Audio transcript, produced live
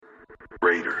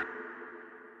Raider.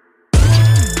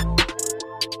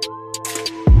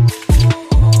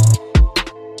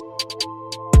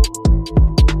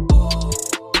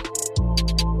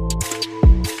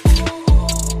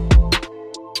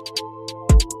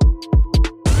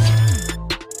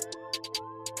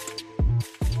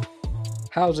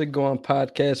 How's it going,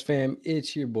 podcast fam?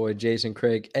 It's your boy Jason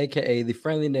Craig, aka the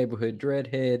Friendly Neighborhood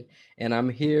Dreadhead, and I'm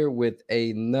here with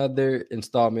another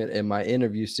installment in my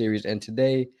interview series. And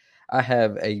today I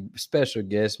have a special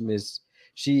guest, Miss.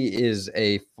 She is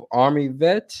a Army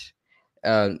vet,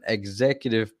 an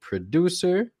executive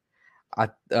producer. I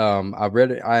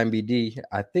read it IMBD.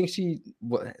 I think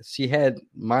she had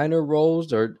minor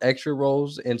roles or extra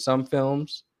roles in some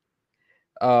films.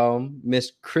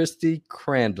 Miss Christy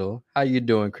Crandall. How you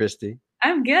doing, Christy?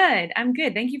 I'm good. I'm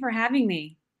good. Thank you for having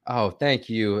me. Oh, thank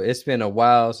you. It's been a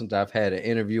while since I've had an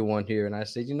interview on here, and I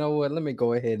said, you know what? Let me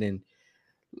go ahead and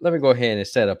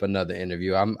set up another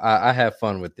interview. I have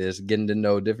fun with this, getting to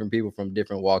know different people from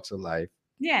different walks of life.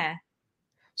 Yeah,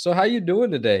 So, how you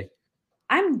doing today?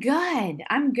 I'm good.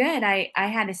 I'm good. I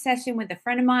had a session with a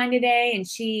friend of mine today, and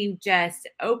she just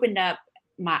opened up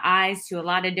my eyes to a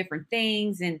lot of different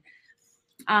things and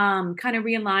kind of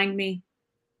realigned me.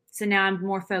 So now I'm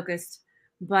more focused.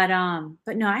 But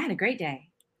no, I had a great day.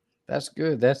 That's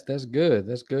good. That's good.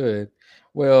 That's good.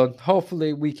 Well,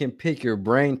 hopefully we can pick your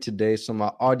brain today, so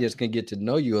my audience can get to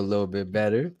know you a little bit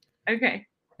better. Okay.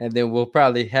 And then we'll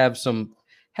probably have some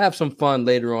fun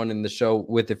later on in the show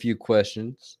with a few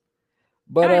questions.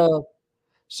 All But right.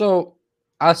 so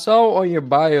I saw on your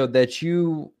bio that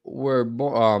you were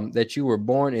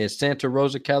born in Santa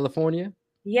Rosa, California.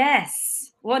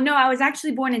 Yes. Well, no, I was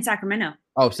actually born in Sacramento.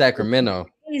 Oh, Sacramento.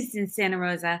 Raised in Santa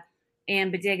Rosa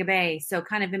and Bodega Bay. So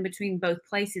kind of in between both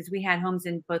places. We had homes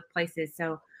in both places.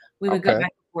 So we would go Okay.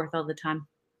 back and forth all the time.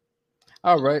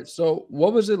 All right. So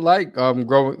what was it like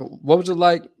growing what was it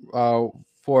like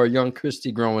for a young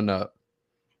Christy growing up?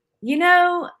 You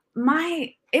know,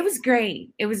 it was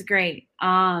great. It was great.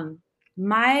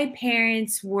 My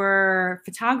parents were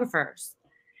photographers.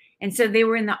 And so they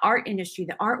were in the art industry,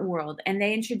 the art world, and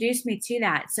they introduced me to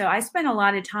that. So I spent a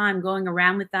lot of time going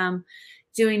around with them,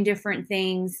 doing different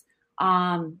things.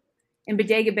 In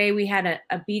Bodega Bay, we had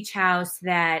a beach house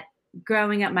that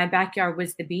growing up, my backyard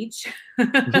was the beach. So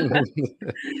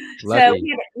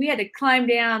Lucky. we had to climb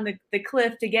down the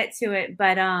cliff to get to it.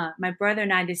 But my brother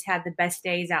and I just had the best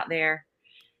days out there.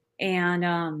 And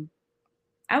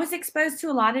I was exposed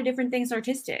to a lot of different things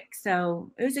artistic.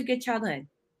 So it was a good childhood.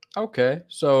 Okay.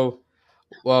 So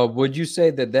well, would you say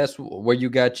that that's where you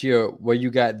got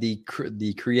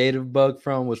the creative bug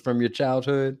from was from your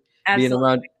childhood, being Absolutely.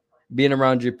 around being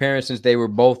around your parents since they were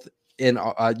both in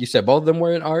you said both of them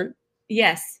were in art?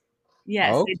 Yes.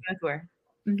 Yes, Oh, they both were.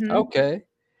 Hmm. okay.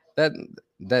 That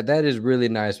that is really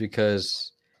nice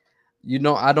because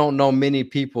I don't know many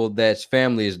people that's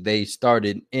families they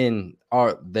started in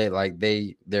art.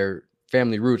 Their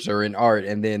family roots are in art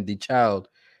and then the child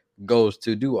goes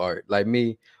to do art. Like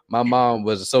me, my mom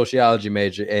was a sociology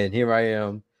major, and here I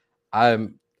am.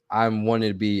 I'm I'm wanting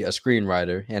to be a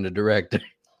screenwriter and a director.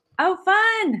 Oh,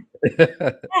 fun.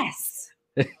 Yes.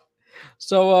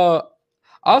 So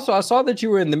also I saw that you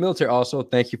were in the military also.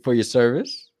 Thank you for your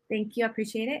service. Thank you. I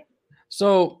appreciate it.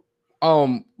 So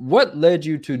what led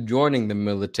you to joining the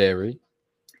military?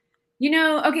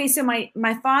 Okay, so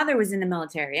my father was in the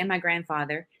military and my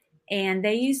grandfather, and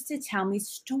they used to tell me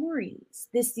stories.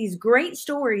 These great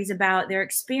stories about their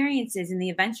experiences and the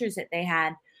adventures that they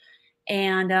had.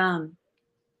 And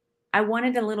I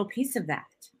wanted a little piece of that.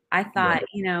 I thought,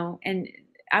 Right. and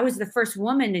I was the first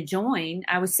woman to join.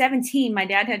 I was 17. My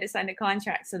dad had to sign a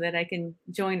contract so that I can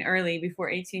join early before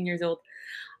 18 years old.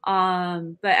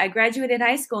 But I graduated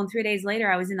high school, and 3 days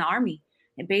later, I was in the Army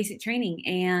in basic training,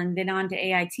 and then on to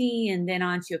AIT, and then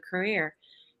on to a career.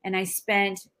 And I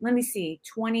spent, let me see,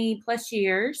 20 plus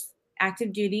years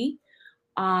active duty.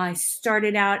 I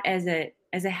started out as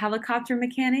a helicopter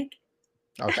mechanic.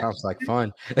 Oh, sounds like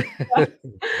fun.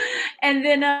 And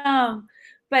then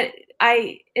but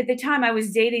I at the time I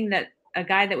was dating a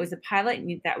guy that was a pilot,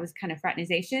 and that was kind of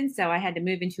fraternization, so I had to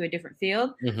move into a different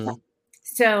field. Hmm.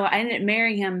 So I ended up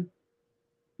marrying him,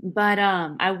 but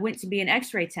I went to be an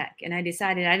x-ray tech, and I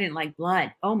decided I didn't like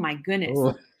blood. Oh my goodness.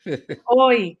 Oh.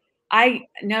 Oi, I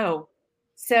no.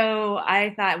 So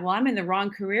I thought, well, I'm in the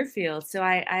wrong career field. So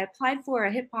I applied for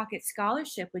a hip pocket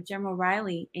scholarship with General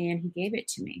Riley, and he gave it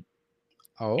to me.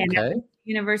 Oh, And I okay. went to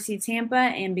University of Tampa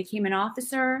and became an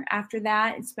officer after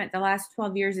that, and spent the last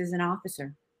 12 years as an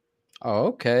officer. Oh,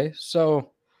 okay.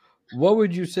 So, what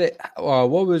would you say?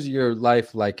 What was your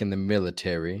life like in the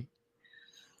military?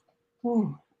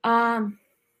 Ooh. Um,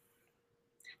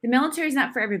 The military is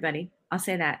not for everybody. I'll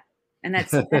say that. And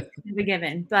that's kind of a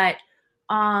given. But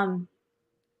um,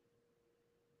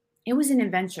 it was an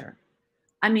adventure.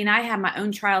 I mean, I had my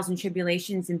own trials and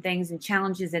tribulations and things and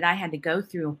challenges that I had to go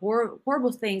through.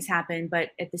 Horrible things happened,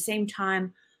 but at the same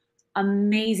time,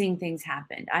 amazing things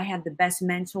happened. I had the best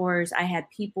mentors. I had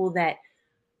people that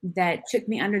took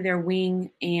me under their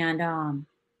wing and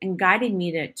guided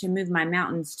me to move my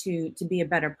mountains to be a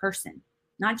better person,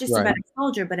 not just a Right. better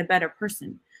soldier, but a better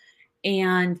person.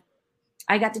 And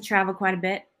I got to travel quite a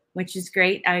bit, which is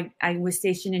great. I was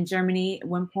stationed in Germany at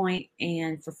one point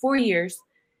and for 4 years.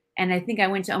 And I think I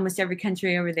went to almost every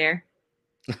country over there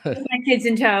with my kids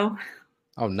in tow.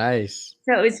 Oh, nice.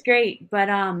 So it was great. But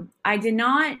I did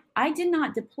not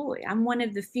deploy. I'm one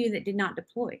of the few that did not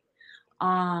deploy.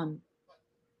 Um,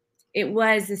 it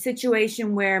was a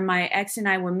situation where my ex and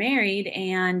I were married,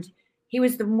 and he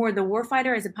was the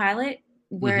warfighter as a pilot,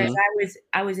 whereas Mm-hmm.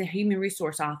 I was a human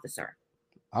resource officer.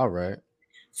 All right.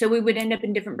 So we would end up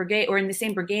in different brigade or in the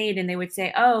same brigade, and they would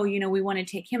say, "Oh, we want to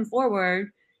take him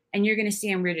forward, and you're going to stay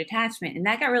in rear detachment." And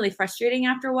that got really frustrating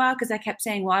after a while because I kept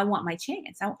saying, "Well, I want my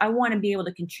chance. I want to be able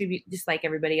to contribute just like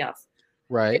everybody else."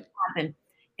 It Right. happened.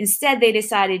 Instead, they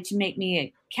decided to make me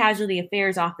a casualty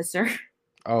affairs officer.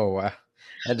 Oh, wow.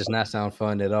 That does not sound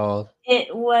fun at all.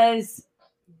 It was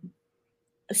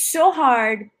so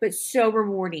hard, but so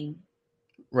rewarding.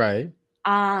 Right.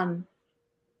 Um,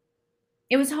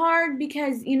 it was hard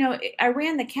because I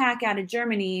ran the CAC out of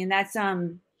Germany, and that's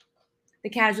the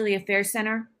Casualty Affairs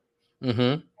Center,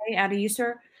 Mm-hmm. right, out of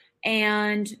USER,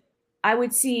 and I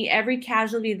would see every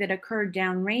casualty that occurred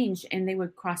downrange, and they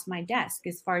would cross my desk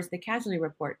as far as the casualty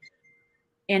report.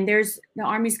 And the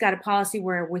Army's got a policy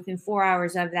where within 4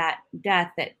 hours of that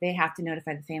death, that they have to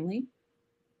notify the family.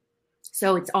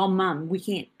 So it's all mum.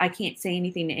 I can't say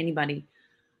anything to anybody.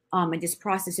 And just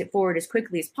process it forward as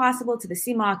quickly as possible to the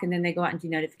CMOC, and then they go out and do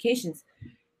notifications.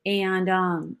 And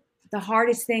the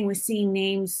hardest thing was seeing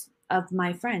names of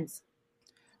my friends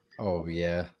Oh,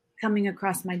 yeah. coming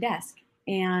across my desk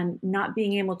and not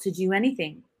being able to do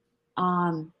anything.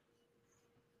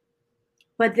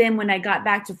 But then when I got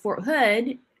back to Fort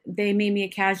Hood, they made me a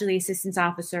casualty assistance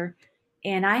officer,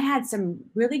 and I had some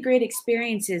really great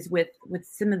experiences with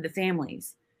some of the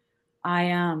families.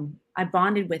 I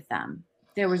bonded with them.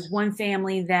 There was one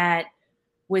family that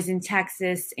was in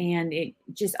Texas, and it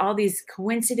just all these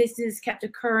coincidences kept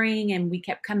occurring, and we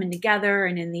kept coming together,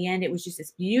 and in the end it was just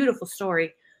this beautiful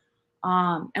story.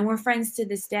 And we're friends to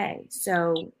this day.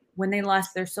 So when they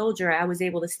lost their soldier, I was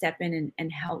able to step in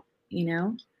and help,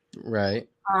 Right.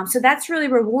 so that's really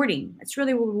rewarding. It's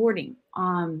really rewarding.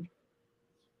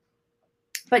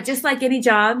 But just like any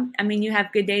job, I mean, you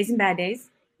have good days and bad days,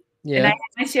 and I Yeah. have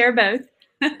my share of both.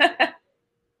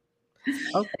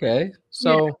 Okay. Yeah.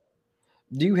 So,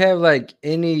 do you have like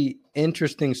any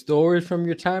interesting stories from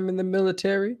your time in the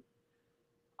military?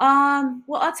 Well,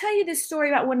 I'll tell you this story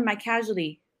about one of my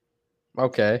casualty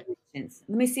Okay. missions.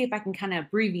 Let me see if I can kind of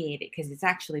abbreviate it because it's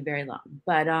actually very long.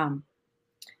 But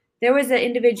there was an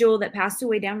individual that passed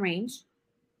away downrange,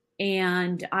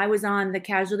 and I was on the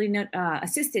casualty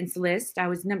assistance list. I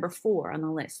was number 4 on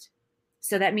the list.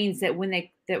 So that means that when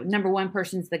the number 1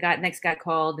 person's the next guy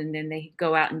called, and then they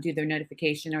go out and do their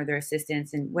notification or their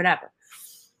assistance and whatever.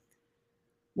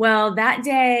 Well, that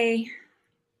day,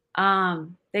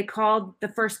 they called the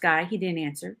first guy. He didn't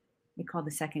answer. They called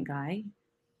the second guy.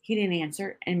 He didn't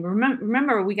answer. And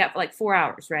remember, we got like 4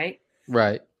 hours, right?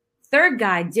 Right. Third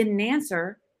guy didn't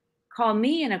answer. Call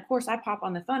me, and of course I pop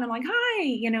on the phone. I'm like, "Hi,"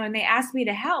 and they asked me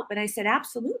to help, and I said,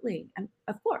 "Absolutely, and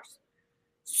of course."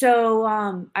 So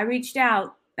I reached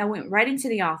out. I went right into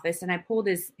the office, and I pulled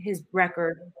his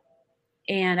record,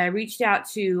 and I reached out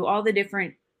to all the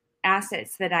different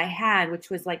assets that I had, which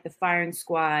was like the firing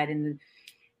squad and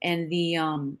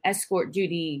the escort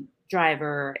duty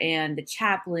driver and the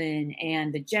chaplain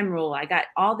and the general. I got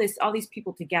all these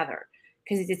people together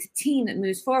because it's a team that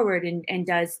moves forward and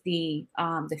does the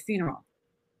funeral.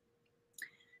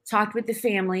 Talked with the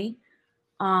family.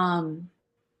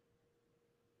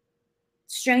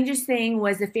 Strangest thing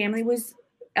was the family was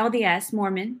LDS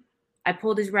Mormon. I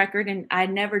pulled his record, and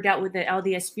I'd never dealt with the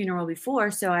LDS funeral before,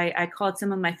 so I called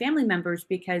some of my family members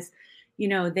because,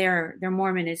 they're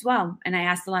Mormon as well, and I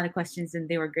asked a lot of questions, and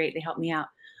they were great. They helped me out.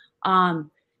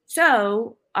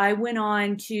 So I went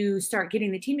on to start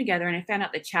getting the team together, and I found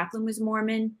out the chaplain was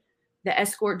Mormon, the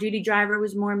escort duty driver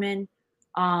was Mormon,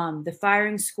 the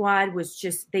firing squad was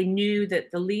they knew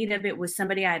that the lead of it was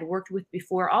somebody I had worked with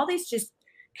before. All these just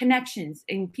connections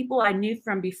and people I knew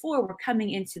from before were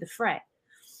coming into the fray.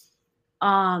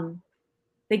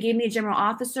 They gave me a general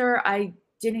officer. I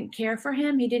didn't care for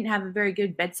him. He didn't have a very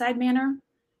good bedside manner.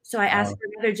 So I asked Oh,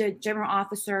 for another general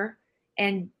officer,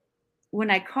 and when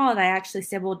I called, I actually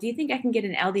said, "Well, do you think I can get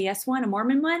an LDS one, a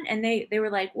Mormon one?" And they were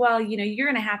like, "Well, you're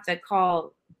going to have to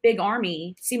call Big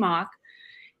Army, CMOC,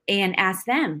 and ask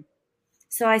them."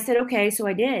 So I said, "Okay." So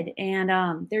I did,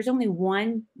 and there's only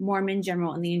one Mormon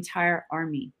general in the entire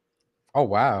army. oh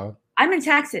wow. I'm in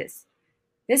Texas.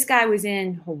 This guy was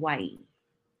in Hawaii.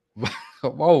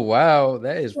 Oh wow,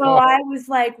 that is So far. I was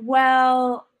like,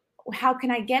 "Well, how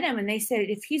can I get him?" And they said,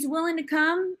 "If he's willing to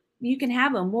come, you can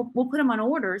have him. We'll put him on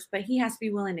orders, but he has to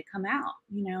be willing to come out."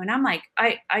 And I'm like,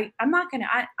 I'm not gonna.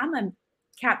 I'm a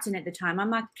captain at the time. I'm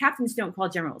not. Captains don't call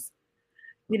generals.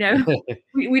 You know,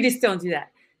 we just don't do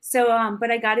that. So,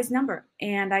 but I got his number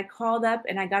and I called up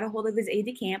and I got a hold of his aide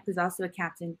de camp, who's also a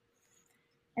captain.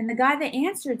 And the guy that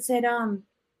answered said,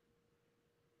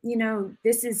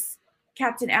 "This is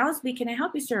Captain Owsby. Can I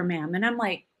help you, sir, ma'am?" And I'm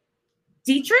like,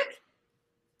 "Dietrich?"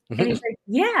 And he's like,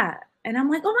 "Yeah." And I'm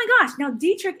like, "Oh my gosh." Now,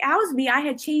 Dietrich Owsby, I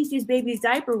had changed his baby's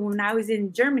diaper when I was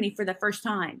in Germany for the first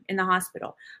time in the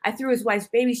hospital. I threw his wife's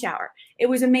baby shower. It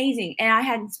was amazing. And I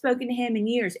hadn't spoken to him in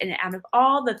years. And out of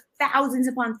all the thousands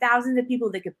upon thousands of people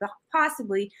that could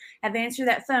possibly have answered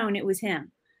that phone, it was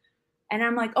him. And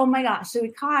I'm like, "Oh my gosh." So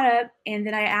we caught up. And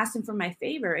then I asked him for my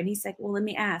favor. And he's like, "Well, let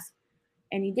me ask."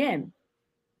 And he did.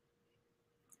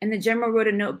 And the general wrote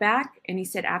a note back and he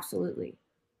said, "Absolutely."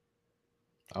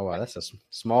 Oh wow, that's a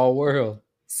small world.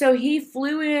 So he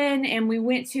flew in and we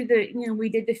went to we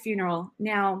did the funeral.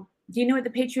 Now, do you know what the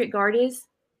Patriot Guard is?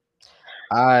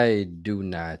 I do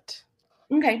not.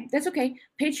 Okay, that's okay.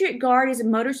 Patriot Guard is a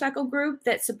motorcycle group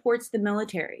that supports the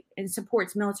military and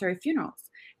supports military funerals.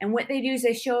 And what they do is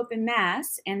they show up in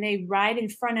mass and they ride in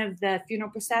front of the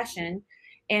funeral procession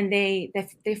and they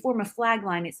form a flag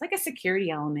line. It's like a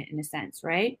security element in a sense,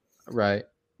 right? Right.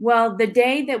 Well, the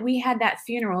day that we had that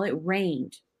funeral, it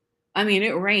rained. I mean,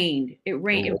 it rained. It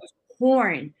rained. It Oh, was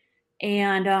pouring.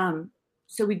 And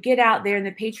so we get out there, and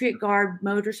the Patriot Guard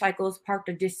motorcycles parked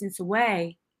a distance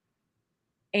away.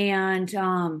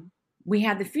 And we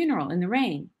had the funeral in the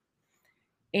rain.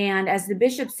 And as the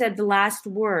bishop said the last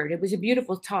word, it was a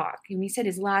beautiful talk. And he said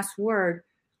his last word,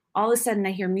 all of a sudden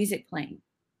I hear music playing.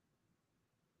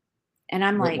 And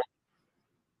I'm what? like,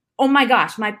 "Oh my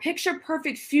gosh, my picture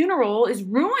perfect funeral is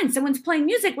ruined. Someone's playing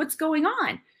music. What's going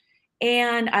on?"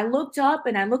 And I looked up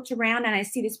and I looked around and I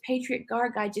see this Patriot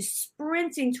Guard guy just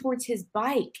sprinting towards his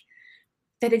bike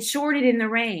that had shorted in the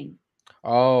rain,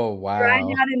 Oh dried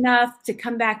wow. out enough to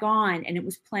come back on, and it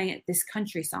was playing this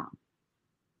country song.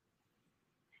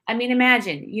 I mean,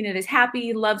 imagine, this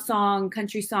happy love song,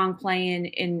 country song playing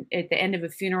in at the end of a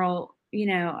funeral.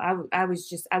 I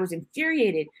was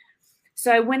infuriated.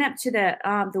 So I went up to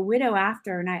the widow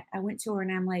after, and I went to her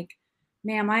and I'm like,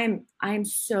 "Ma'am, I am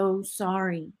so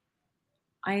sorry.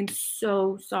 I am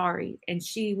so sorry." And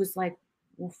she was like,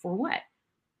 "Well, for what?"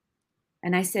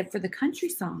 And I said, "For the country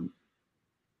song."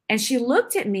 And she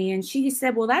looked at me and she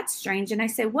said, "Well, that's strange." And I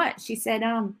said, "What?" She said,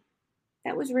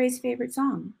 "That was Ray's favorite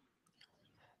song."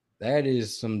 That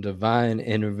is some divine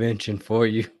intervention for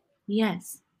you.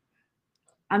 Yes.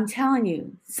 I'm telling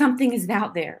you, something is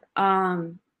out there.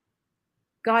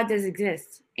 God does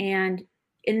exist. And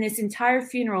in this entire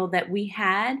funeral that we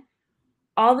had,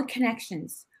 all the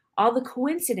connections, all the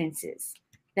coincidences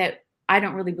that I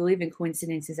don't really believe in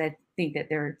coincidences. I think that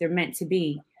they're meant to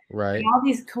be. And Right. all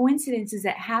these coincidences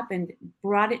that happened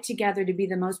brought it together to be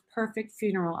the most perfect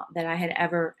funeral that I had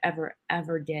ever, ever,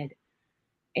 ever did.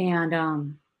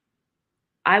 And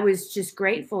I was just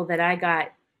grateful that I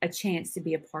got a chance to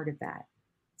be a part of that,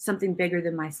 something bigger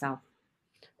than myself,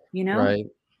 you know? Right.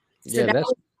 So Yeah,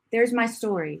 there's my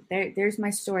story. There's my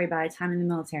story about a time in the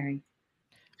military.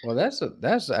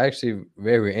 that's actually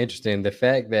very interesting. The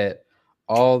fact that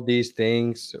all these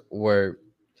things were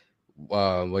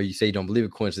well, you say you don't believe in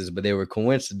coincidences, but they were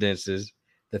coincidences.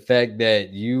 The fact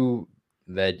that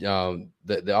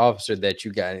the officer that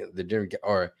you got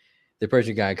or the person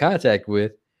you got in contact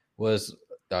with was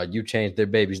you changed their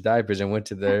baby's diapers and went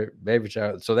to their baby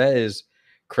shower. So that is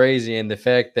crazy. And the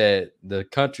fact that the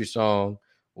country song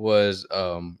was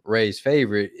Ray's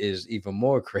favorite is even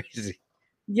more crazy.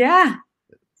 Yeah.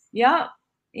 Yep.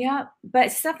 Yep.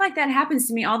 But stuff like that happens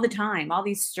to me all the time. All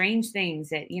these strange things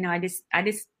that, I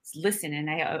just listen and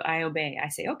I obey. I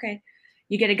say, "Okay."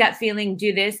 You get a gut feeling,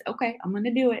 do this. Okay, I'm going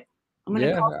to do it. I'm going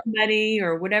to call Yeah. somebody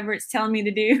or whatever it's telling me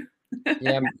to do.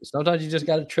 Yeah. Sometimes you just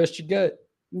got to trust your gut.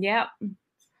 Yep.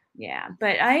 Yeah.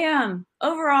 But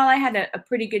overall I had a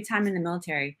pretty good time in the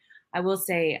military. I will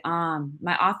say,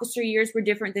 my officer years were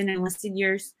different than enlisted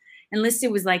years.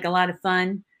 Enlisted was like a lot of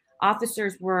fun.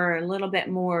 Officers were a little bit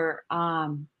more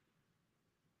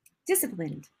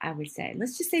disciplined, I would say.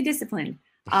 Let's just say disciplined.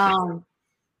 Um,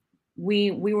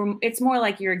 we were. It's more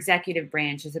like your executive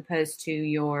branch as opposed to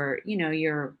your,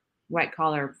 your white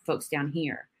collar folks down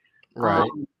here. Right.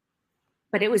 Um,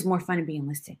 but it was more fun to be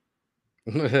enlisted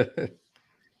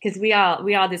because we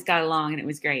all just got along and it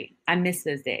was great. I miss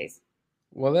those days.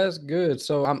 Well, that's good.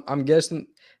 So I'm guessing.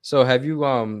 So have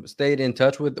you stayed in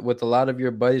touch with a lot of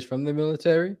your buddies from the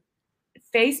military?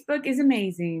 Facebook is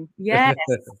amazing. Yes.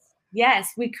 Yes,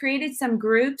 we created some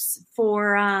groups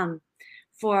for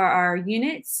our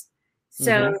units.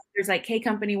 So Hmm. there's like K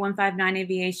Company 159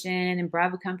 Aviation and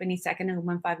Bravo Company 2nd and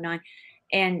 159,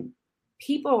 and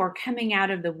people were coming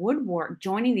out of the woodwork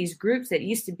joining these groups that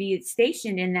used to be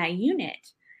stationed in that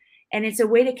unit. And it's a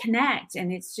way to connect,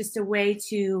 and it's just a way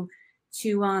to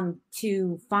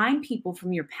find people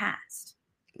from your past.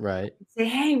 Right. Say,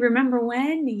 hey, remember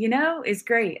when? It's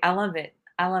great. I love it.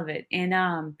 I love it.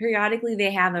 And periodically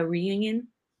they have a reunion.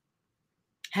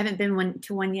 Haven't been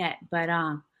to one yet, but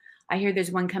I hear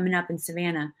there's one coming up in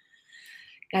Savannah.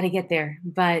 Got to get there.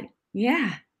 But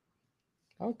yeah,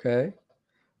 Okay.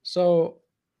 So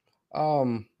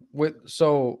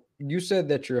so you said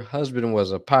that your husband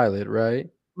was a pilot, right?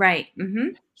 right.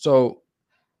 So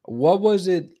what was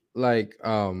it like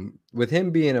with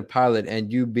him being a pilot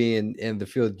and you being in the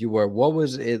field you were? What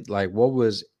was it like? What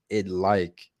was it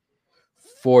like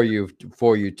for you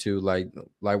to like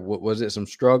what was it, some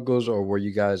struggles, or were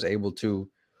you guys able to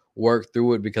work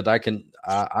through it? Because I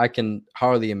can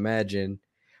hardly imagine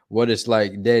what it's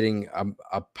like dating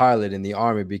a pilot in the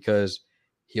army, because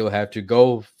he'll have to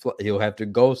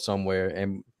go somewhere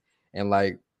and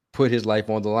like put his life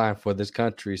on the line for this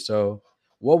country. So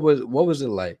what was it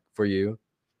like for you?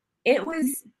 It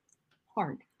was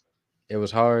hard. It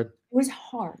was hard. It was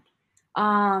hard.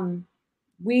 Um,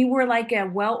 we were like a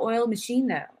well-oiled machine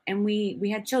though, and we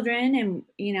had children,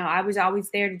 and I was always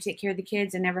there to take care of the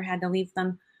kids and never had to leave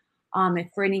them if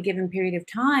for any given period of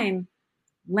time,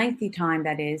 lengthy time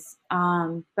that is.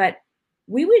 But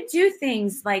we would do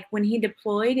things like when he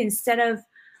deployed, instead of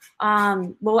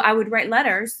well, I would write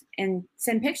letters and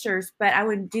send pictures, but I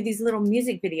would do these little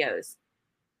music videos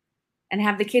and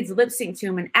have the kids lip sync to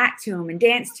him and act to him and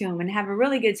dance to him and have a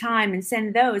really good time and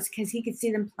send those because he could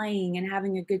see them playing and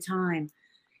having a good time.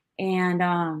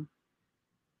 And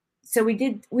so we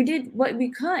did what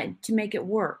we could to make it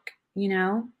work,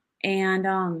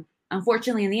 And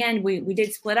unfortunately, in the end, we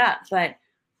did split up.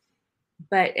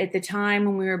 But at the time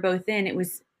when we were both in, it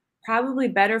was probably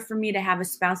better for me to have a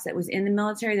spouse that was in the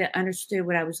military that understood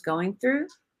what I was going through,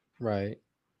 Right.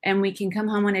 and we can come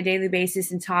home on a daily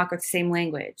basis and talk with the same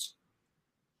language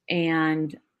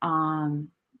and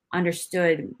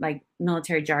understood like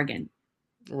military jargon.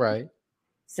 Right.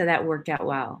 So that worked out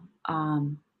well.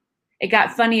 It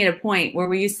got funny at a point where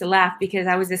we used to laugh because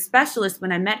I was a specialist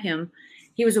when I met him.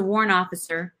 He was a warrant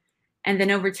officer. And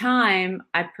then over time,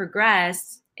 I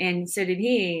progressed, and so did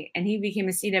he. And he became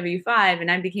a CW5, and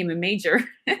I became a major.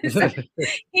 So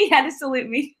he had to salute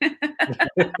me.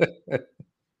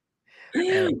 Uh,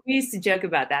 We used to joke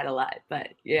about that a lot, but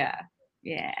yeah,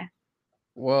 yeah.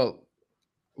 well,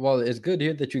 well, it's good to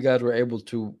hear that you guys were able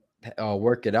to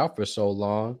work it out for so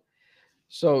long.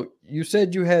 So you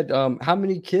said you had how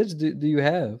many kids do you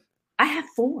have? I have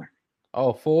four.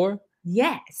 Oh, four?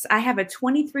 Yes, I have a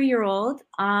 23-year-old.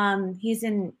 He's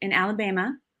in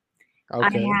Alabama. I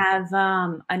Okay. have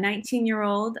a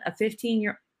 19-year-old, a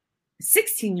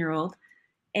 16-year-old,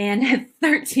 and a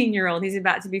 13-year-old. He's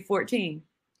about to be 14.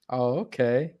 Oh,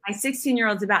 okay. My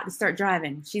 16-year-old's about to start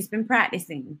driving. She's been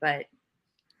practicing, but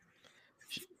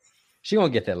She, she gonna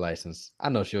get that license. I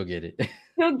know she'll get it.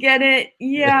 he'll get it.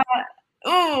 Yeah.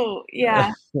 Oh,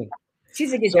 yeah.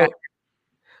 She's a good driver.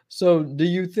 so so do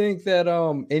you think that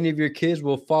any of your kids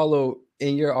will follow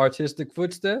in your artistic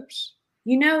footsteps?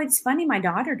 It's funny. My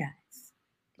daughter does.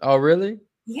 Oh, really?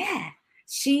 Yeah.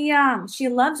 She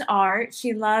loves art.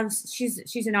 She's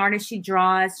an artist. She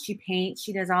draws, she paints,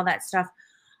 she does all that stuff.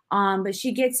 But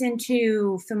she gets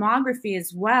into filmography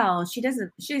as well. She has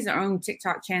her own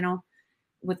TikTok channel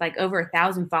with like over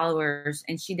 1,000 followers,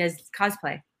 and she does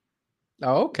cosplay.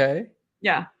 Oh, okay.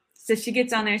 Yeah. So she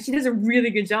gets on there. She does a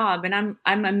really good job, and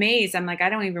I'm amazed. I'm like, I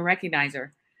don't even recognize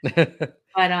her, but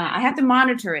I have to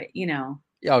monitor it.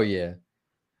 Oh, yeah.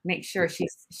 Make sure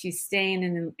she's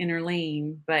staying in her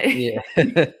lane. But Yeah.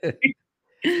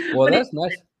 Well, but that's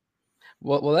nice.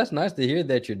 Well, that's nice to hear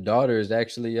that your daughter is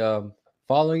actually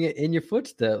following it in your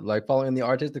footsteps, like following the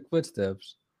artistic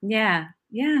footsteps. yeah,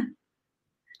 yeah.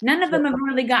 None of So, them have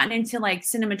really gotten into like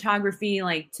cinematography,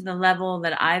 like to the level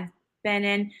that I've been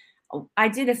in. I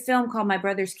did a film called My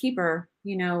Brother's Keeper.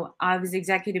 I was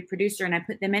executive producer and I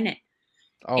put them in it.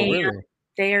 oh, And really?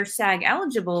 they are SAG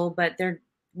eligible, but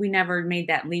we never made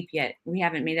that leap yet. We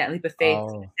haven't made that leap of faith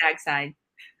to the Oh, SAG side.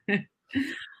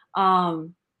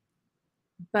 um,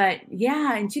 but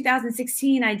yeah, in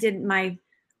 2016, I did my.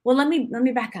 Well, let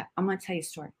me back up. I'm gonna tell you a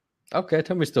story. okay.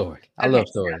 Tell me a story. I Okay, love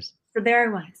stories. so there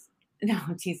I was. No,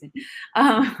 I'm teasing.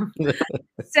 Um,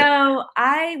 so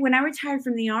when I retired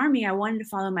from the Army, I wanted to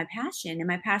follow my passion, and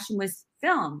my passion was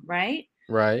film, right?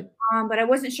 Right. But I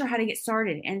wasn't sure how to get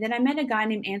started. And then I met a guy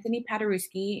named Anthony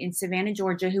Paderewski in Savannah,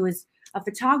 Georgia, who was a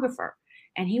photographer,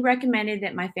 and he recommended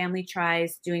that my family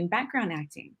tries doing background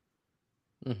acting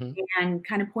Hmm. and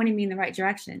kind of pointed me in the right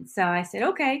direction. So I said,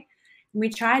 okay. And we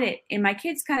tried it, and my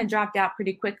kids kind of dropped out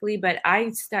pretty quickly, but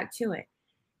I stuck to it.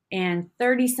 And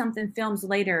 30 something films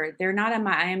later, they're not on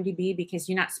my IMDb because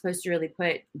you're not supposed to really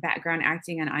put background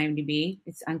acting on IMDb.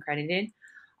 It's uncredited.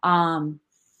 Um,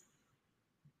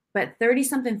 but 30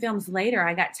 something films later,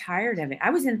 I got tired of it.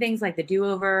 I was in things like The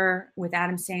Do-Over with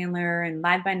Adam Sandler and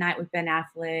Live by Night with Ben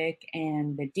Affleck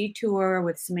and The Detour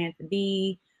with Samantha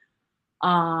Bee.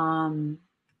 Um,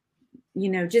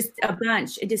 just a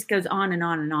bunch. It just goes on and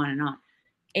on and on and on.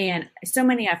 And so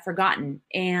many I've forgotten.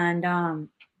 And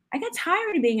I got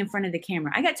tired of being in front of the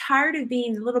camera. I got tired of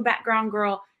being the little background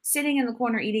girl sitting in the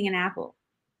corner eating an apple.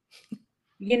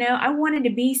 I wanted to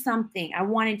be something. I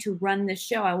wanted to run the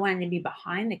show. I wanted to be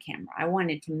behind the camera. I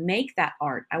wanted to make that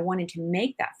art. I wanted to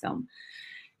make that film.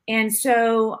 And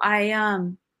so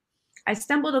I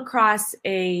stumbled across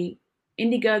a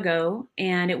Indiegogo,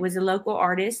 and it was a local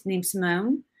artist named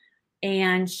Simone,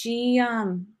 and she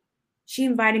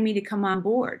invited me to come on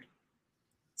board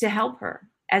to help her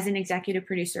as an executive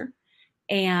producer.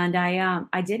 And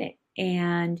I did it.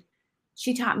 And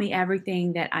she taught me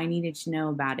everything that I needed to know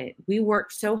about it. We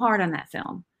worked so hard on that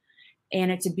film.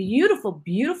 And it's a beautiful,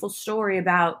 beautiful story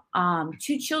about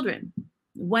two children.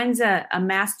 One's a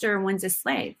master and one's a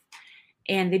slave.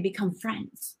 And they become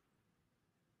friends.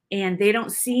 And they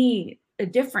don't see a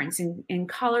difference in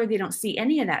color. They don't see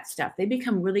any of that stuff. They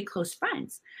become really close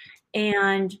friends.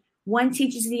 And one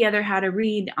teaches the other how to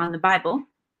read on the Bible.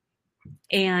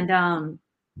 And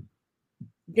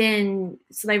then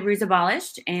slavery is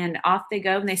abolished, and off they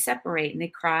go, and they separate, and they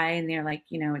cry, and they're like,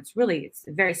 it's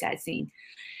a very sad scene.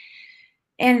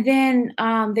 And then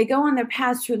they go on their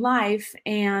paths through life,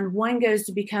 and one goes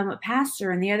to become a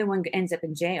pastor, and the other one ends up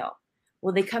in jail.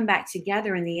 Well, they come back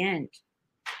together in the end,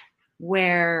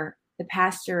 where the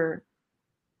pastor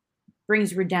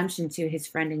brings redemption to his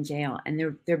friend in jail,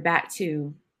 and they're back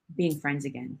to being friends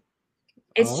again.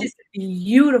 It's just a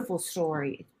beautiful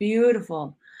story. It's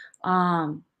beautiful.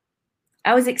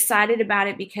 I was excited about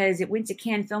it because it went to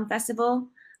Cannes Film Festival,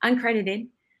 uncredited.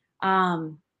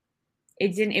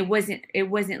 It wasn't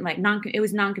like it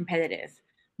was non-competitive,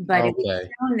 but it was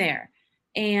shown there.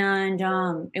 And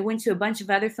it went to a bunch of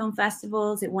other film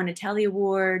festivals. It won a Telly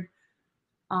Award.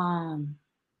 And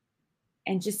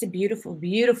just a beautiful,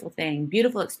 beautiful thing,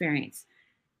 beautiful experience.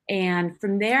 And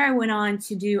from there, I went on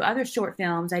to do other short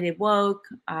films. I did Woke.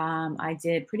 I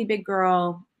did Pretty Big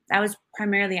Girl. That was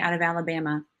primarily out of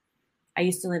Alabama. I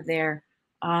used to live there.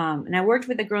 And I worked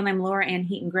with a girl named Laura Ann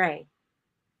Heaton Gray.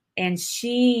 And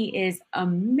she is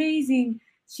amazing.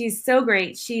 She's so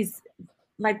great. She's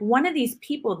like one of these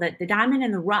people that the diamond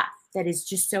in the rough that is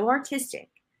just so artistic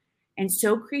and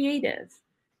so creative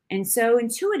and so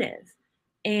intuitive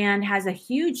and has a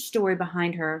huge story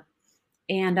behind her.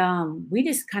 And we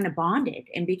just kind of bonded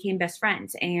and became best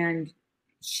friends. And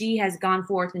she has gone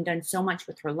forth and done so much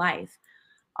with her life.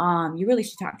 You really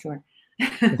should talk to her.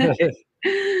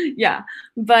 Yeah.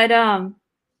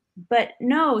 But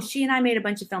no, she and I made a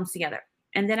bunch of films together.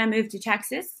 And then I moved to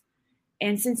Texas.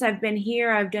 And since I've been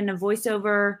here, I've done a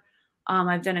voiceover.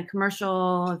 I've done a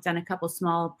commercial. I've done a couple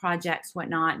small projects,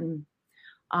 whatnot. And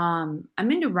I'm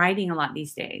into writing a lot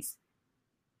these days.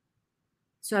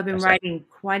 So I've been writing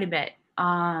quite a bit.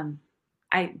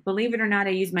 I believe it or not,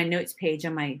 I use my notes page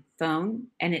on my phone,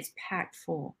 and it's packed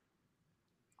full.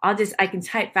 I can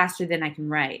type faster than I can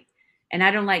write. And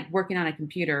I don't like working on a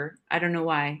computer. I don't know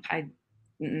why. I'm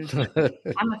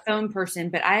a phone person,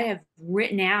 but I have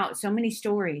written out so many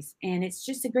stories, and it's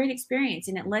just a great experience,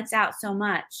 and it lets out so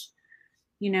much,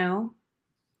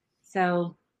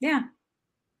 So yeah.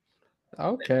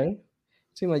 Okay.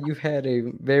 Seems like you've had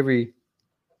a very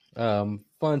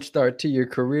fun start to your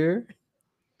career.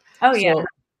 Oh yeah.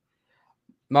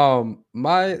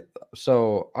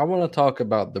 So I want to talk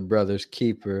about The Brothers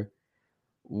Keeper.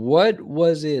 What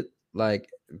was it like?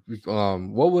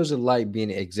 What was it like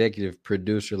being an executive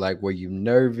producer? Like, were you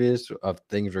nervous of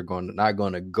things were not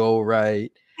going to go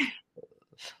right?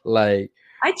 Like,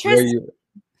 I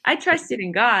trusted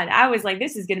in God. I was like,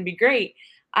 this is going to be great.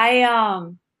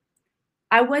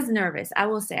 I was nervous. I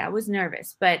will say I was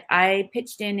nervous, but I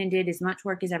pitched in and did as much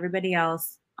work as everybody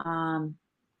else.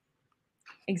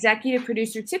 Executive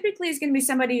producer typically is going to be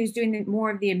somebody who's doing more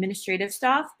of the administrative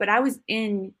stuff, but I was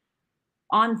in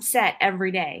on set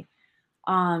every day,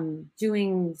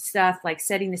 doing stuff like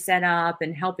setting the set up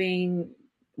and helping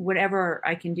whatever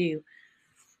I can do.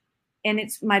 And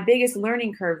it's my biggest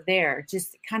learning curve there,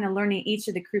 just kind of learning each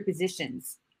of the crew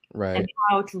positions and Right.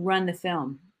 how to run the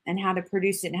film and how to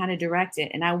produce it and how to direct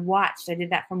it. And I did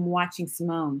that from watching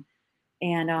Simone,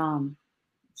 and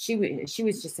she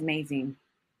was just amazing.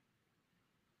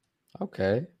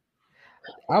 Okay.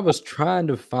 I was trying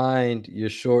to find your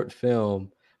short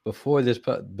film before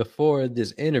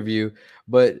this interview,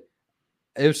 but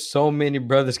there's so many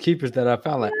Brothers Keepers that I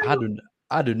found. Like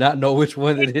I do not know which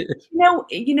one it is.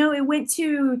 It went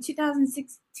to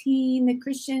 2016, the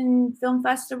Christian Film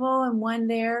Festival, and won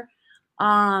there.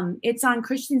 It's on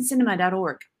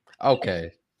christiancinema.org.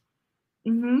 Okay.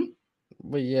 Mm-hmm.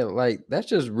 But yeah, like that's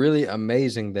just really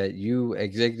amazing that you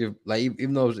executive like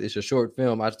even though it's a short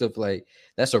film, I still feel like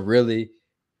that's a really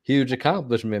huge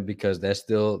accomplishment because that's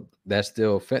still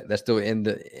in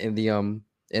the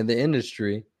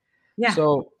industry. Yeah.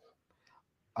 So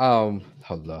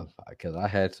hold on because I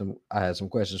had some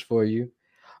questions for you.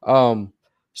 Um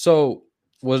so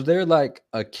was there like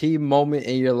a key moment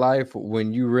in your life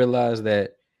when you realized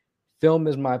that film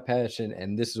is my passion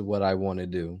and this is what I want to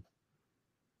do?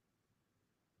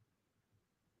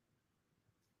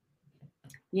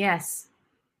 Yes.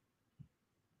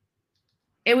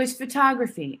 It was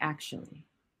photography, actually.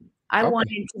 I Okay.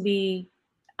 wanted to be,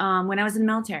 when I was in the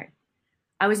military,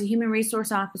 I was a human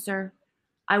resource officer.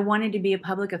 I wanted to be a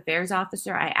public affairs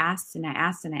officer. I asked and I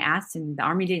asked and I asked, and the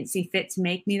Army didn't see fit to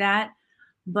make me that.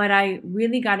 But I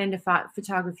really got into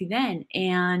photography then.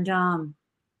 And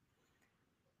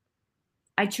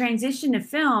I transitioned to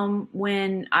film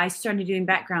when I started doing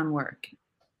background work.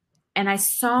 And I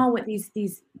saw what these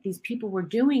people were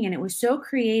doing, and it was so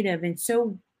creative and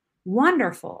so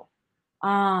wonderful,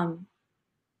 um,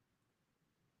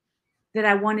 that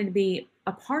I wanted to be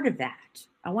a part of that.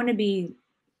 I want to be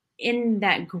in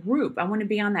that group. I want to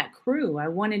be on that crew. I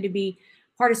wanted to be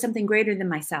part of something greater than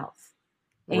myself.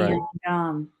 And Right.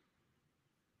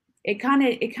 it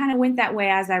kind of went that way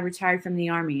as I retired from the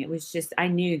Army. It was just I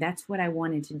knew that's what I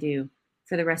wanted to do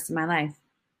for the rest of my life.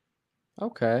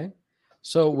 Okay.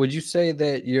 So would you say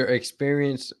that your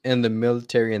experience in the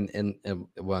military and in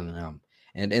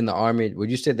the army, would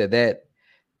you say that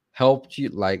helped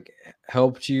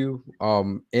you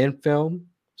in film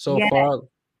so Yeah. far?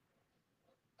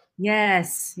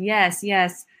 Yes. Yes.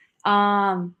 Yes.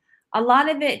 Um, a lot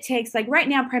of it takes, like, right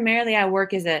now, primarily I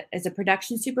work as a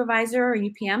production supervisor or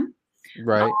UPM.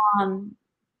 Right. Um,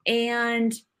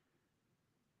 and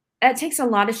that takes a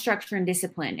lot of structure and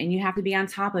discipline, and you have to be on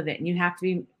top of it, and you have to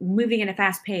be moving at a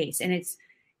fast pace. And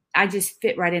I just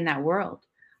fit right in that world.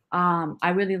 I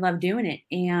really love doing it.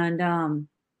 And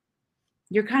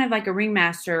you're kind of like a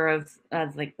ringmaster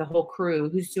of like the whole crew,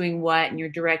 who's doing what, and you're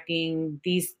directing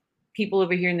these people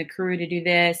over here in the crew to do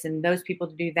this and those people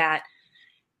to do that.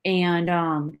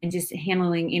 And just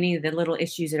handling any of the little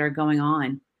issues that are going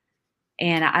on.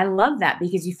 And I love that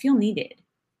because you feel needed.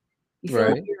 You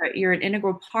feel like Right. you're an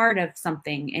integral part of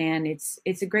something, and it's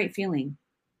a great feeling.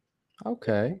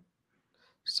 Okay.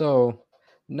 So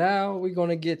now we're going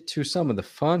to get to some of the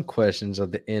fun questions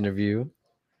of the interview.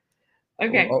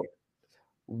 Okay. Oh,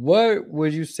 what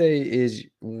would you say is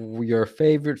your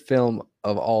favorite film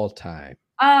of all time?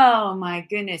 Oh my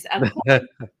goodness. Of course,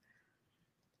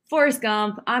 Forrest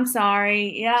Gump. I'm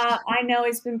sorry. Yeah, I know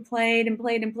it's been played and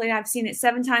played and played. I've seen it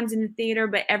 7 times in the theater,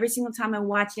 but every single time I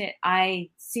watch it, I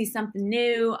see something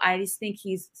new. I just think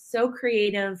he's so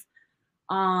creative.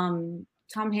 Tom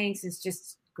Hanks is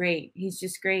just great. He's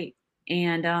just great.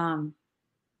 And I'm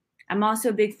also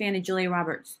a big fan of Julia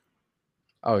Roberts.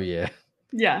 Oh yeah.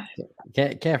 Yeah.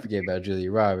 Can't forget about Julia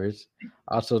Roberts.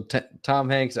 Also, Tom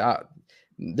Hanks.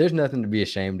 There's nothing to be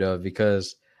ashamed of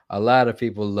because a lot of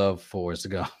people love Forrest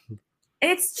Gump.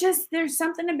 It's just there's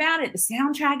something about it. The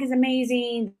soundtrack is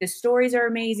amazing. The stories are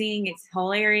amazing. It's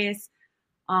hilarious.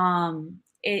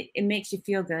 It makes you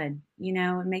feel good.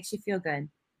 It makes you feel good.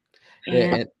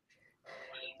 Yeah, And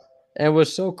and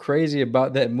what's so crazy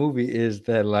about that movie is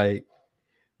that like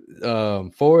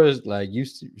Forrest, like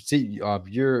see,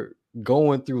 you're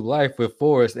going through life with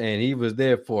Forrest, and he was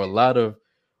there for a lot of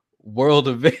world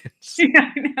events.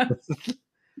 yeah, I know.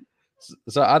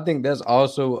 So I think that's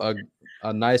also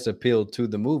a nice appeal to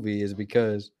the movie is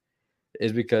because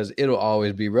it'll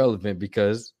always be relevant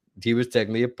because he was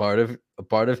technically a part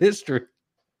of history.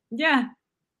 Yeah.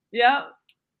 Yeah.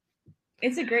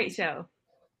 It's a great show.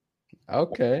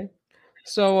 Okay.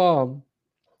 So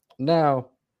now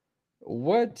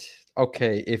what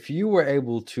okay, if you were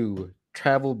able to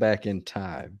travel back in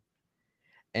time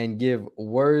and give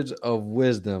words of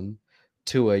wisdom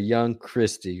to a young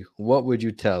Christy, what would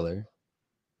you tell her?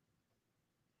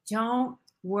 Don't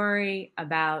worry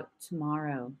about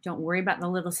tomorrow. Don't worry about the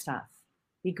little stuff.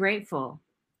 Be grateful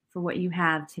for what you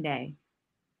have today.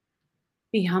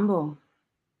 Be humble.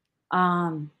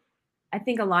 Um, I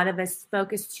think a lot of us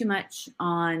focus too much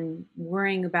on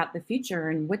worrying about the future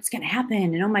and what's going to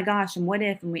happen and oh my gosh and what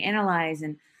if and we analyze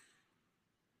and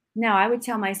no, I would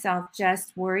tell myself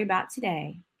just worry about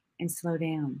today and slow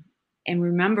down. And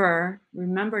remember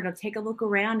to take a look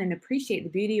around and appreciate the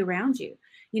beauty around you.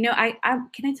 You know, I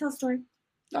can I tell a story?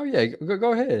 Oh yeah,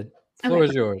 go ahead. Floor Okay.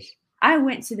 is yours. I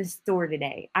went to the store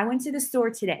today. I went to the store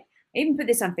today. I even put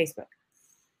this on Facebook.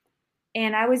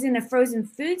 And I was in a frozen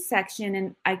food section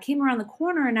and I came around the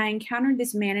corner and I encountered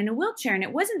this man in a wheelchair. And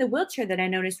it wasn't the wheelchair that I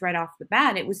noticed right off the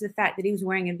bat. It was the fact that he was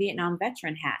wearing a Vietnam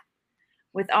veteran hat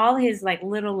with all his like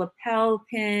little lapel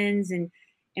pins and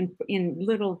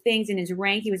little things in his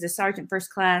rank. He was a sergeant first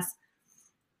class.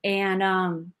 And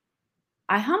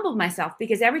I humbled myself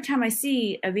because every time I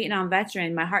see a Vietnam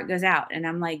veteran, my heart goes out and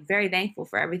I'm like very thankful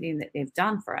for everything that they've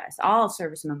done for us, all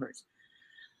service members.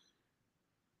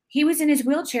 He was in his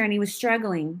wheelchair and he was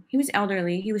struggling. He was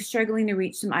elderly. He was struggling to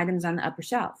reach some items on the upper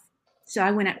shelf. So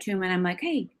I went up to him and I'm like,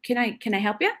 "Hey, can I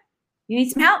help you? You need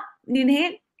some help? You need a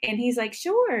hand?" And he's like,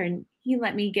 "Sure." And he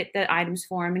let me get the items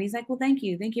for him. And he's like, "Well, thank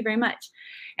you. Thank you very much."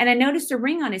 And I noticed a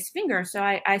ring on his finger. So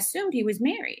I assumed he was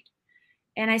married.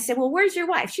 And I said, "Well, where's your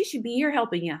wife? She should be here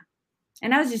helping you."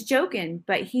 And I was just joking,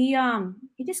 but he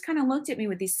just kind of looked at me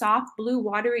with these soft blue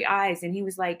watery eyes and he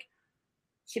was like,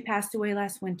 "She passed away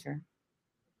last winter."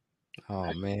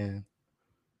 Oh man.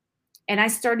 And I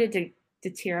started to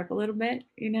tear up a little bit,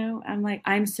 you know. I'm like,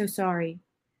 "I'm so sorry."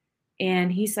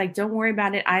 And he's like, "Don't worry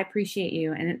about it. I appreciate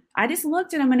you." And I just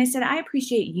looked at him and I said, "I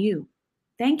appreciate you.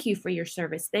 Thank you for your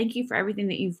service. Thank you for everything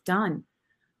that you've done.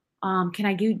 Can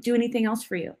I do anything else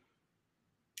for you?"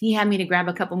 He had me to grab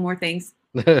a couple more things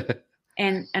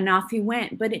and off he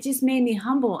went. But it just made me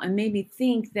humble and made me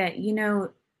think that, you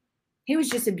know, he was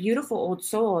just a beautiful old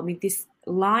soul. I mean, these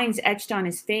lines etched on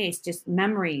his face, just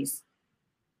memories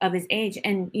of his age.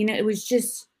 And, you know, it was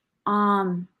just,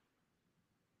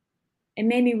 it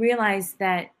made me realize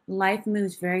that life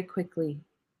moves very quickly,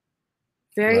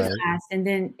 very Right. fast. And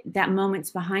then that moment's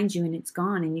behind you and it's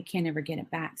gone and you can't ever get it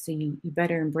back. So you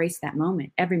better embrace that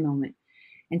moment, every moment,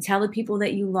 and tell the people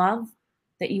that you love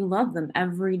them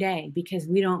every day because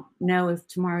we don't know if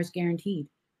tomorrow's guaranteed.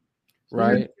 You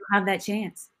really Right. don't have that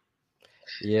chance.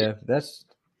 Yeah, that's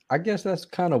I guess that's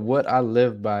kind of what I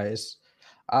live by. It's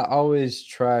I always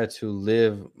try to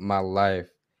live my life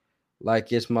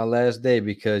like it's my last day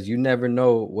because you never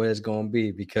know what it's going to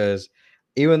be because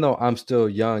even though I'm still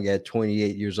young at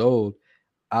 28 years old,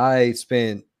 I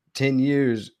spent 10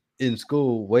 years in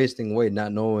school wasting away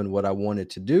not knowing what I wanted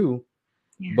to do.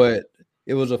 Yeah. But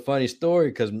it was a funny story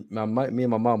because me and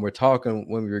my mom were talking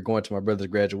when we were going to my brother's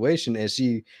graduation, and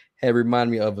she had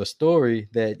reminded me of a story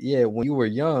that yeah, when you were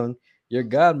young, your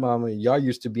godmama, y'all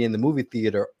used to be in the movie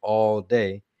theater all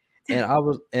day, and I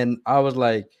was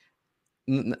like,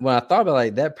 when I thought about it,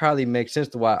 like that probably makes sense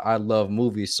to why I love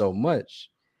movies so much.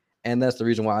 And that's the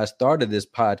reason why I started this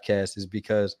podcast is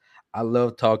because I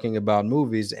love talking about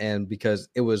movies and because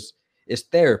it's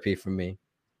therapy for me.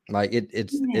 Like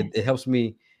it helps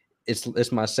me.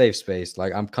 It's my safe space.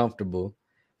 Like I'm comfortable.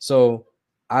 So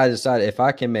I decided if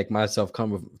I can make myself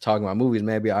comfortable talking about movies,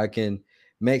 maybe I can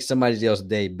make somebody else's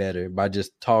day better by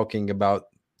just talking about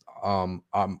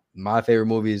my favorite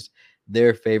movies,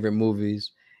 their favorite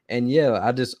movies. And yeah,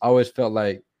 I just always felt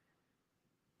like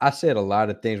I said a lot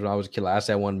of things when I was a kid. Like I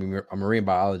said I wanted to be a marine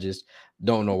biologist.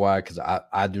 Don't know why, because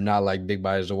I do not like big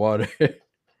bodies of water.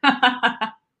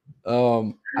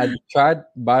 I tried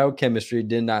biochemistry,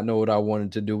 did not know what I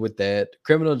wanted to do with that.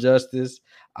 Criminal justice,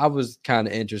 I was kind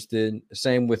of interested.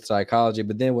 Same with psychology.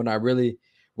 But then when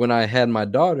I had my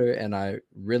daughter and I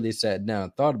really sat down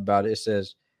and thought about it, it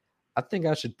says, I think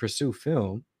I should pursue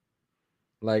film.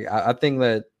 Like I think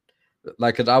that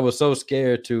like because I was so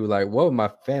scared to like what would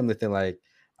my family think like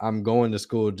I'm going to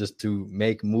school just to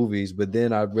make movies, but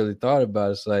then I really thought about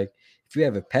it. It's like if you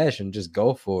have a passion, just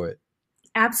go for it.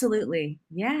 Absolutely.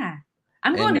 Yeah.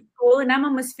 I'm going to And school and I'm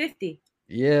almost 50.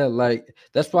 yeah, like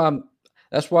that's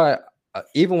why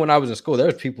even when I was in school, there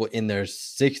was people in their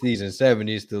 60s and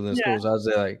 70s still in Yeah. school. So I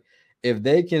was like, if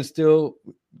they can still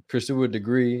pursue a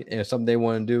degree and something they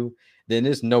want to do, then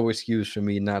there's no excuse for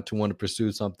me not to want to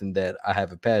pursue something that I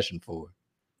have a passion for.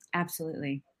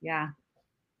 Absolutely. Yeah.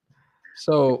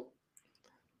 So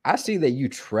I see that you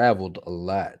traveled a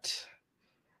lot.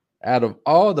 Out of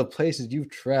all the places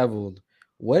you've traveled,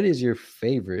 what is your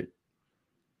favorite?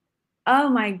 Oh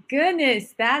my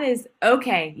goodness, that is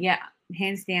okay. Yeah,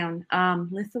 hands down.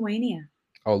 Lithuania.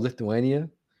 Oh, Lithuania.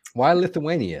 Why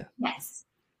Lithuania? Yes.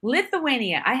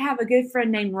 Lithuania. I have a good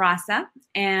friend named Rasa,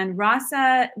 and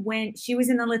Rasa she was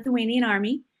in the Lithuanian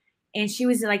army, and she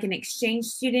was like an exchange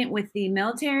student with the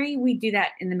military. We do that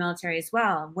in the military as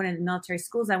well. One of the military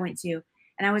schools I went to,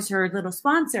 and I was her little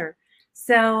sponsor.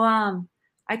 So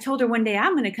I told her one day,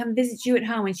 I'm going to come visit you at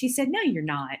home, and she said, "No, you're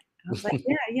not." I was like,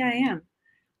 "Yeah, yeah, I am."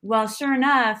 Well, sure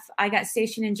enough, I got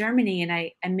stationed in Germany, and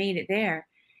I made it there.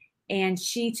 And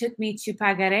she took me to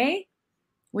Pagare,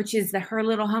 which is her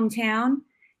little hometown.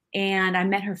 And I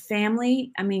met her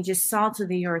family. I mean, just salt of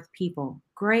the earth people,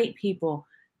 great people.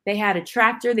 They had a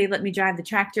tractor. They let me drive the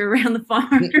tractor around the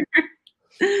farm.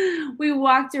 We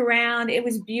walked around. It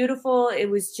was beautiful. It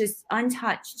was just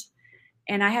untouched.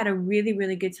 And I had a really,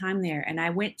 really good time there. And I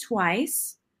went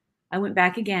twice. I went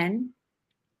back again.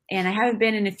 And I haven't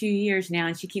been in a few years now.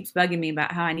 And she keeps bugging me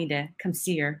about how I need to come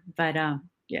see her. But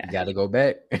yeah, You got to go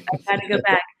back. I got to go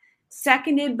back.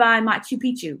 Seconded by Machu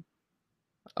Picchu.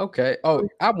 Okay. Oh,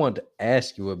 I wanted to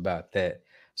ask you about that.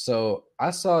 So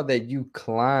I saw that you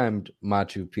climbed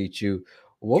Machu Picchu.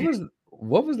 What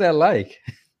was that like?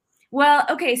 Well,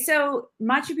 okay, so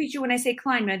Machu Picchu, when I say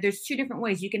climb, there's two different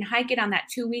ways. You can hike it on that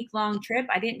 2-week long trip.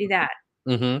 I didn't do that.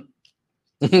 Mm-hmm.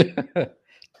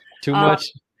 Too Uh,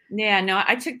 much. yeah, no,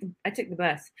 I took the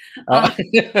bus. Oh.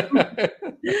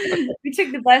 We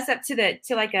took the bus up to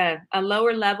like a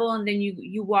lower level, and then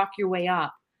you walk your way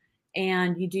up,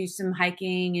 and you do some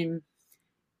hiking, and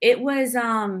it was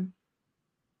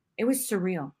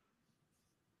surreal.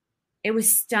 It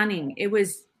was stunning. It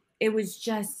was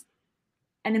just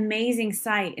an amazing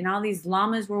sight, and all these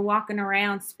llamas were walking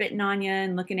around spitting on you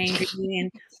and looking angry,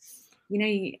 and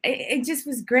it just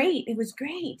was great. It was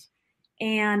great.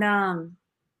 And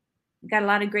got a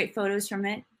lot of great photos from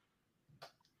it.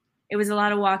 It was a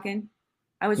lot of walking.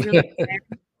 I was really tired.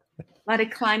 A lot of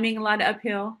climbing, a lot of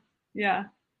uphill. Yeah,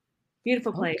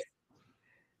 beautiful Okay. place.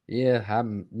 Yeah,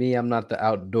 I'm not the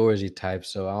outdoorsy type,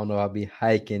 so I don't know I'll be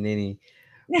hiking any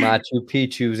Machu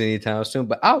Picchu's anytime soon,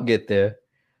 but I'll get there.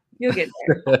 You'll get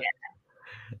there.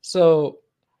 So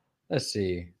let's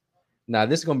see. Now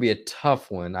this is gonna be a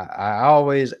tough one. I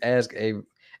always ask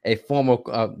a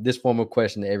formal this formal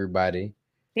question to everybody.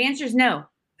 The answer is no.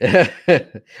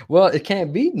 Well, it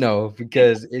can't be no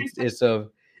because it's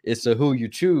a who you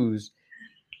choose.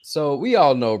 So we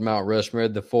all know Mount Rushmore,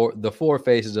 the four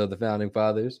faces of the founding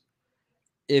fathers.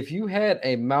 If you had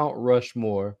a Mount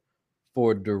Rushmore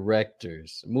for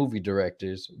directors, movie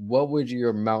directors, what would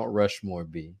your Mount Rushmore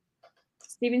be?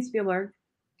 Steven Spielberg,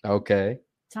 Okay.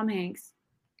 Tom Hanks,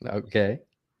 Okay.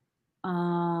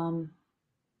 um,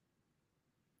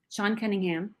 Sean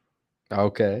Cunningham.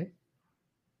 Okay.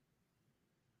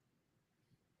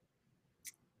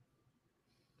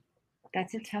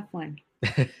 That's a tough one.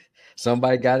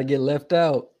 Somebody got to get left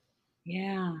out.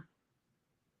 Yeah.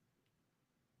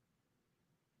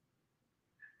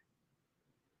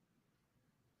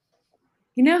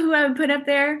 You know who I would put up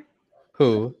there?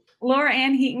 Who? Laura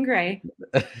Ann Heaton Gray.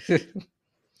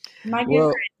 My good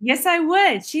Well, friend. Yes, I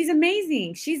would. She's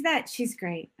amazing. She's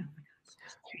great. Oh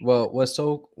my gosh.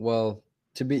 well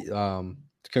to be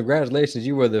congratulations,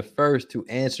 you were the first to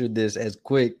answer this as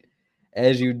quick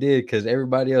as you did because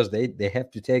everybody else they have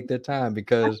to take their time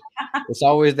because it's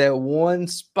always that one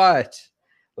spot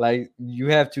like you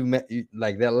have to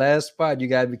like that last spot you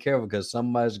got to be careful because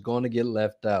somebody's going to get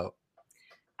left out.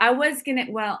 I was gonna.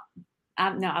 Well,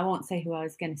 no, I won't say who I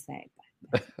was gonna say.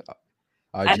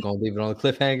 Are you just going to leave it on a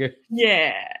cliffhanger?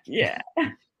 Yeah.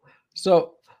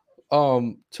 So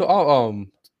to all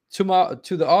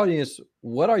to the audience,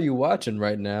 what are you watching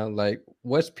right now? Like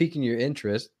what's piquing your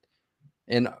interest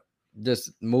in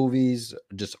just movies,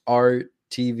 just art,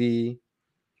 TV?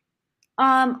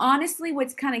 Honestly,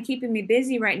 what's kind of keeping me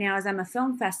busy right now is I'm a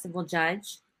film festival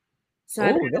judge. So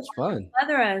I've Oh, been that's fun.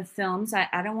 other films. I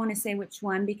don't want to say which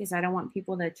one because I don't want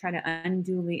people to try to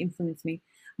unduly influence me.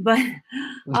 But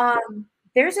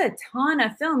there's a ton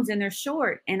of films and they're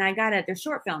short, and they're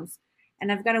short films,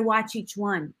 and I've got to watch each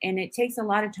one, and it takes a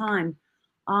lot of time.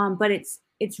 But it's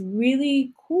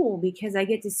really cool because I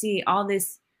get to see all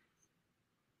this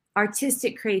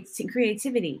artistic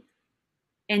creativity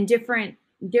and different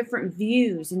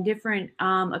views and different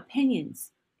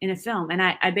opinions in a film, and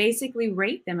I basically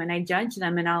rate them and I judge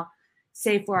them, and I'll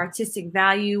say for artistic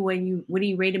value what do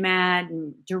you rate them at,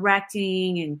 and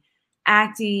directing and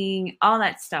acting, all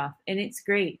that stuff, and it's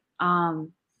great.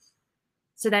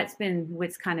 So that's been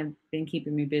what's kind of been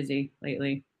keeping me busy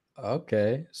lately.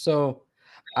 Okay. So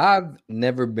I've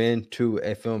never been to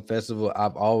a film festival.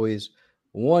 I've always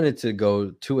wanted to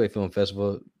go to a film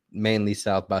festival, mainly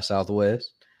South by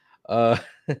Southwest. Uh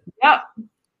Yep.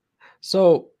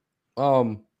 so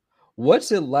um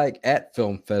what's it like at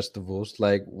film festivals?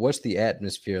 Like what's the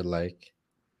atmosphere like?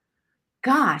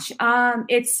 Gosh,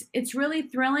 it's really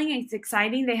thrilling. It's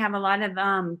exciting. They have a lot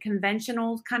of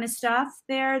conventional kind of stuff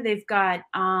there. They've got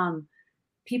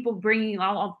people bringing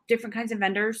all different kinds of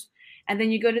vendors, and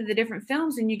then you go to the different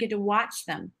films and you get to watch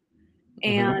them. Hmm.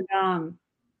 And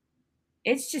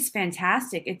it's just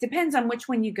fantastic. It depends on which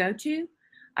one you go to.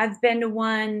 I've been to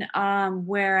one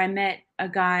where I met a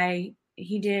guy.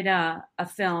 He did a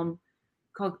film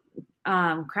called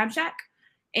Crab Shack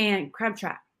and Crab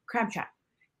Shack,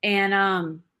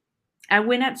 and I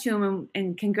went up to him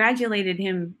and congratulated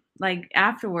him like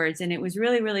afterwards, and it was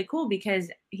really really cool because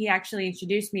he actually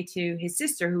introduced me to his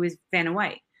sister who is Vanna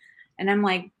White, and I'm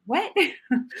like, what?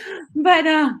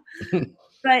 but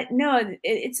but no,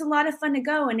 it's a lot of fun to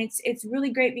go, and it's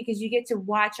really great because you get to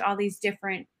watch all these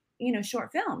different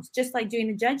short films, just like doing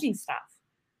the judging stuff.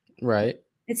 Right.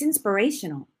 It's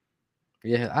inspirational.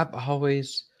 Yeah, I've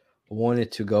always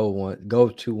wanted to go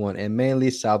to one, and mainly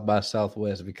South by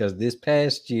Southwest because this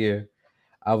past year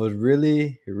I was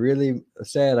really, really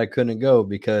sad I couldn't go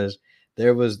because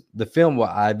there was the film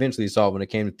what I eventually saw when it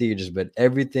came to theaters, but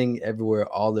Everything Everywhere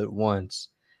All at Once.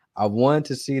 I wanted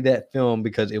to see that film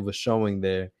because it was showing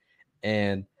there,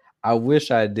 and I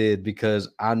wish I did because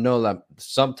I know that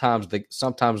sometimes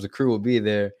the crew will be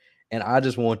there, and I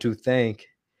just want to thank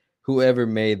whoever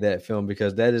made that film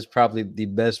because that is probably the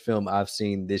best film I've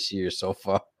seen this year so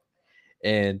far.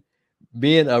 And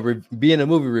being a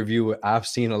movie reviewer, I've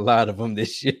seen a lot of them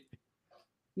this year.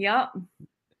 Yep.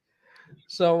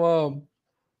 So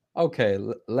okay,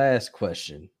 last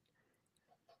question,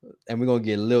 and we're gonna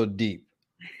get a little deep.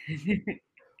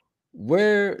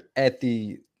 Where at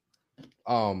the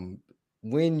um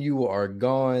when you are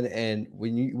gone and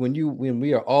when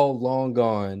we are all long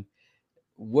gone,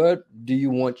 what do you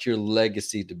want your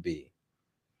legacy to be?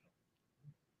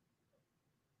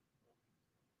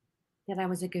 That I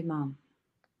was a good mom.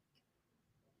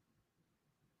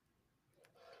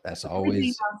 That's Everything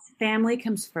always else, family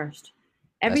comes first.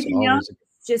 that's Everything else always is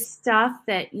just stuff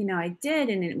that I did,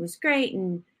 and it was great.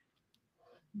 And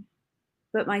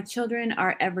but my children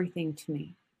are everything to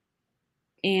me,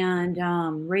 and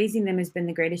raising them has been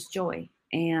the greatest joy.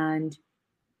 And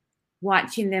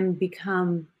watching them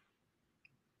become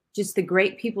just the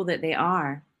great people that they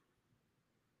are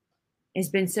has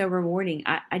been so rewarding.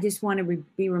 I just want to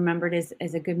be remembered as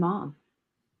a good mom.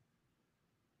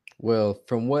 well,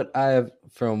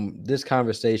 from this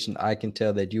conversation, I can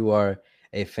tell that you are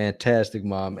a fantastic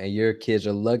mom and your kids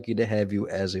are lucky to have you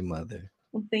as a mother.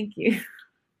 Well, thank you.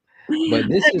 But I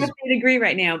this don't know is if they'd agree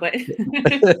right now, but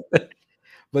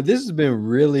but this has been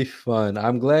really fun.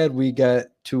 I'm glad we got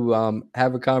to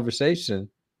have a conversation.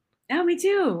 oh, me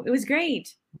too. It was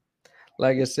great.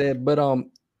 Like I said, but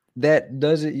that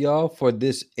does it, y'all, for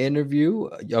this interview.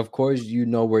 Of course, you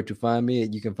know where to find me.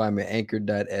 You can find me at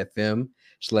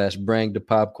anchor.fm/Bring the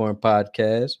Popcorn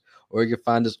Podcast, or you can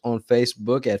find us on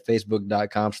Facebook at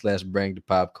facebook.com/Bring the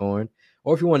Popcorn.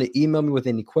 Or if you want to email me with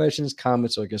any questions,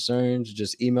 comments, or concerns,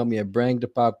 just email me at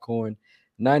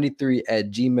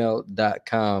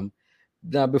bringthepopcorn93@gmail.com.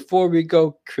 Now, before we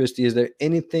go, Christy, is there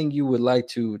anything you would like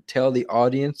to tell the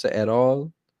audience at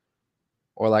all?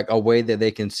 Or like a way that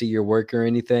they can see your work or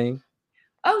anything?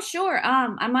 Oh, sure.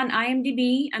 I'm on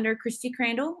IMDb under Christy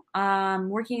Crandall,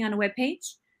 working on a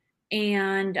webpage,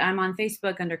 and I'm on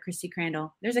Facebook under Christy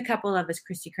Crandall. There's a couple of us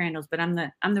Christy Crandalls, but I'm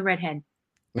the redhead.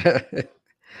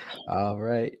 All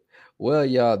right. Well,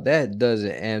 y'all, that does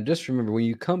it. And just remember when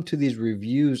you come to these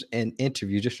reviews and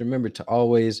interviews, just remember to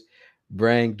always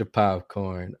bring the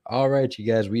popcorn. All right, you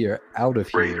guys, we are out of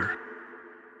here.